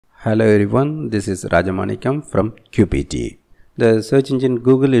Hello everyone, this is Rajamanikam from QPT. The search engine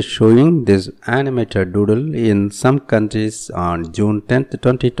Google is showing this animated doodle in some countries on June 10th,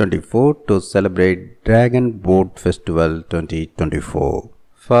 2024 to celebrate Dragon Boat Festival 2024.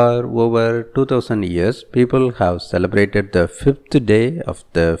 For over 2000 years, people have celebrated the 5th day of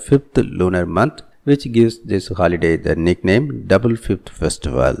the 5th lunar month, which gives this holiday the nickname Double Fifth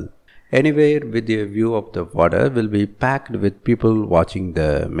Festival. Anywhere with a view of the water will be packed with people watching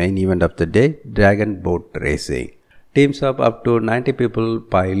the main event of the day, dragon boat racing. Teams of up to 90 people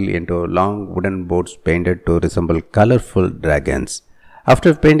pile into long wooden boats painted to resemble colorful dragons.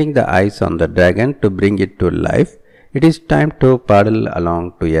 After painting the eyes on the dragon to bring it to life, it is time to paddle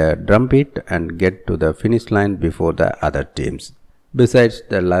along to a drumbeat and get to the finish line before the other teams. Besides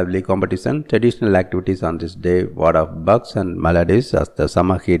the lively competition, traditional activities on this day ward off bugs and maladies as the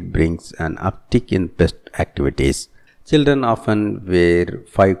summer heat brings an uptick in pest activities. Children often wear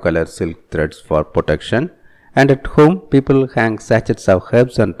 5-color silk threads for protection, and at home people hang sachets of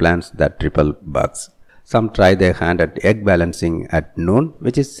herbs and plants that repel bugs. Some try their hand at egg balancing at noon,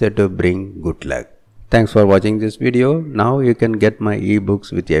 which is said to bring good luck. Thanks for watching this video. Now you can get my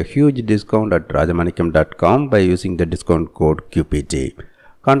ebooks with a huge discount at rajamanikam.com by using the discount code QPT.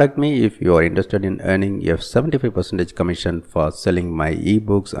 Contact me if you are interested in earning a 75% commission for selling my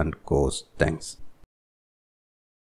ebooks and course. Thanks.